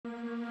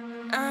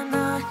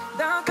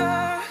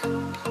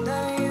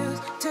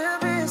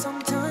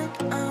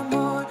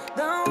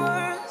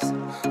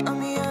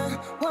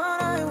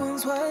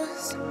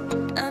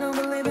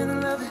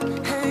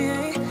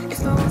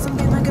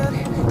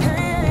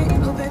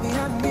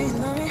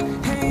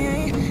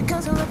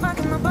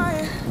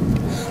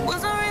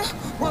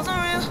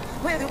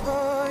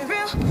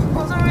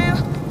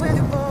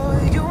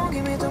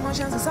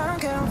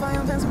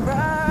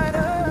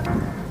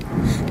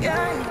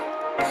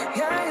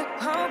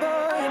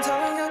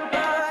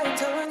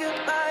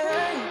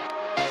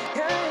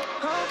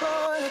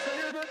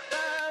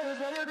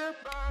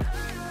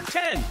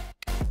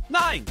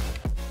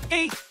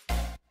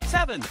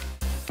7,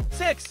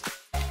 6,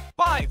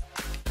 5,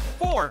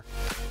 4,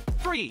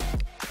 3,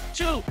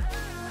 2,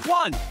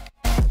 1.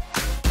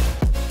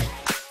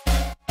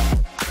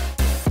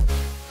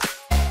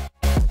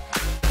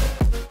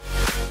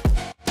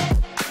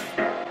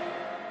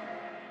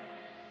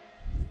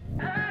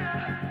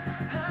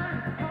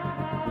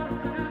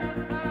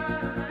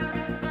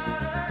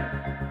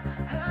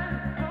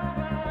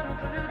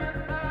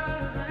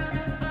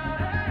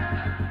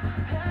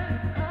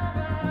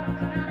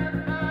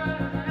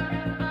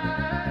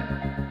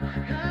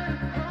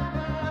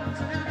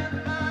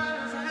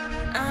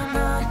 I'm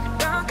not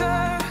younger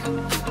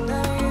than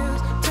I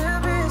used to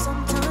be.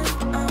 Sometimes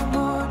I'm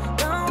more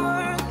than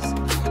words.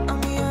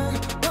 I'm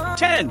young.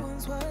 10,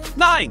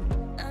 9,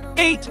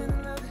 8,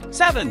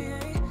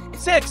 7,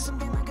 6,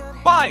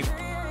 5,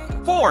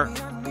 4,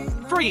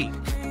 3,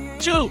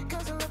 2,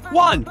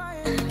 1.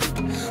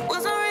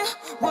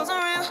 Wasn't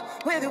real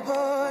with you,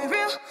 boy.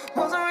 Real,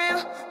 wasn't real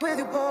with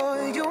you,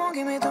 boy. You won't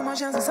give me too much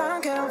chances. I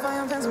don't care if I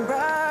am fencing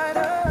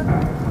brighter.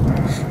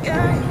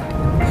 Yeah,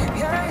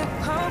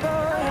 oh boy,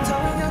 I'm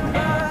telling you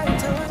goodbye, I'm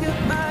telling you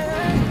goodbye.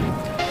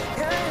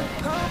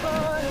 Yeah, oh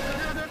boy.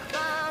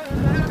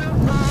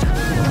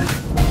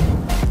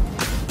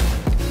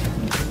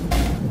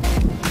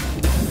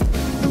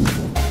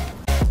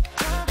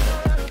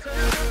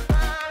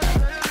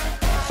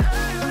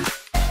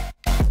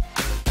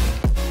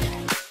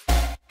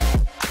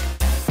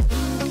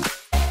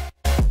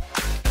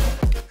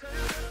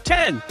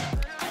 10,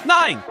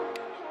 9,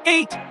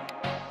 8,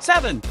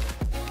 7,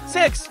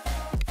 6,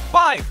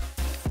 5,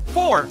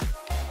 4,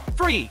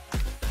 3,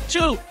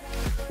 2,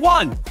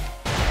 1.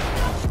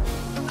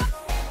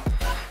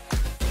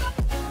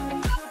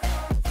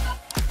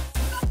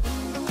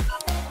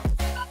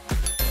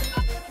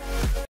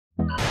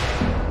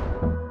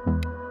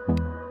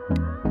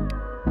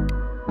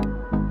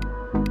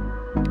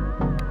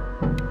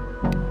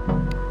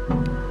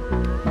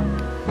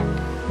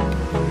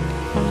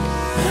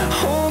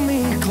 Hold me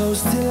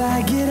close till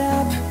I get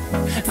up.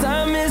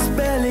 Time is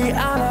barely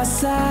on our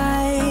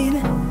side.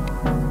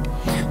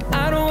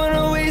 I don't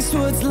wanna waste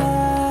what's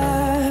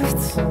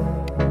left.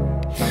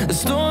 The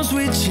storms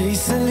we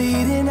chase are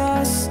leading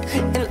us,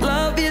 and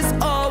love is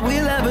all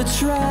we'll ever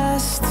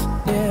trust.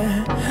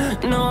 Yeah,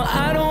 no,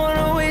 I don't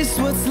wanna waste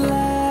what's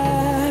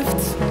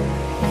left.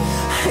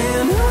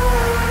 And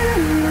on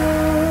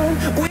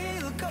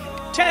we'll go.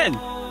 10,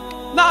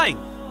 9,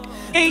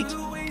 8,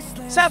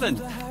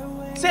 7,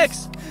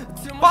 6,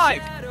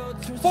 5,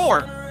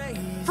 4,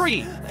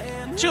 3,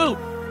 2,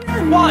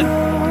 1.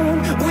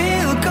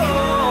 We'll go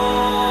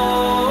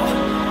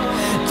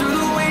through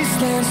the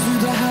wastelands, through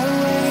the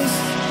highways,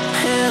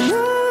 and on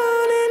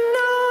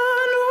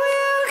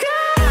we'll go.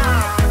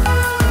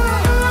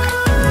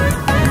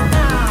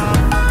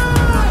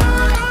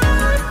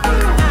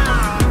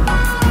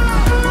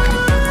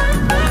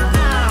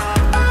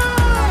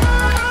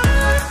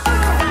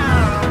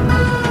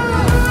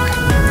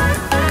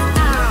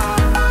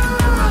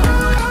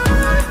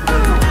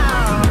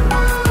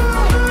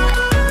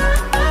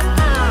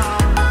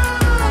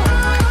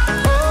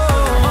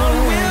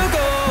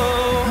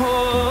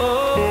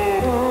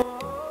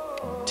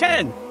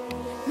 10,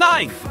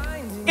 9,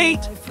 8,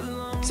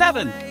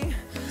 7,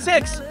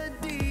 6,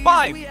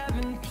 5,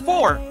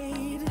 4,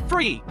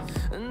 3,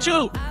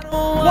 2,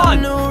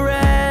 1. No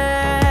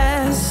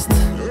rest,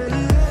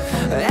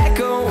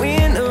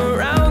 echoing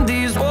around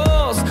these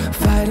walls,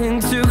 fighting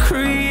to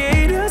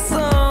create a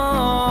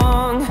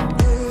song.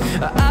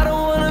 I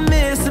don't wanna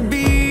miss a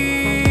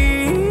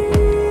beat,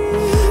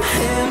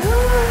 and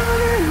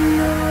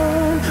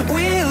on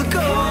we'll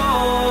go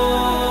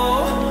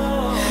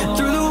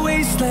through the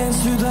wastelands,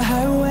 through the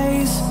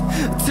highways,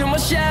 till my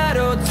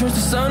shadow turns to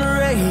sun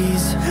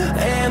rays,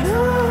 and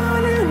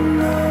on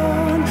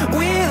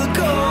we'll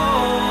go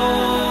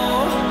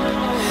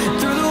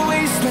through the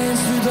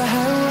wastelands, through the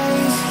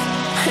highways,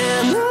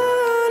 and on.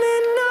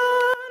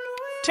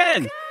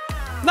 10,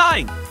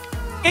 9,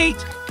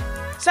 8,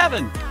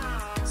 7,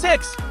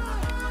 6,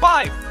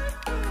 5,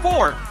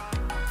 4,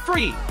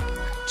 3,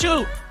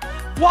 2,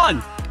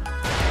 1.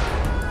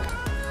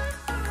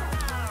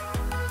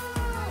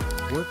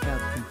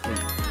 Workout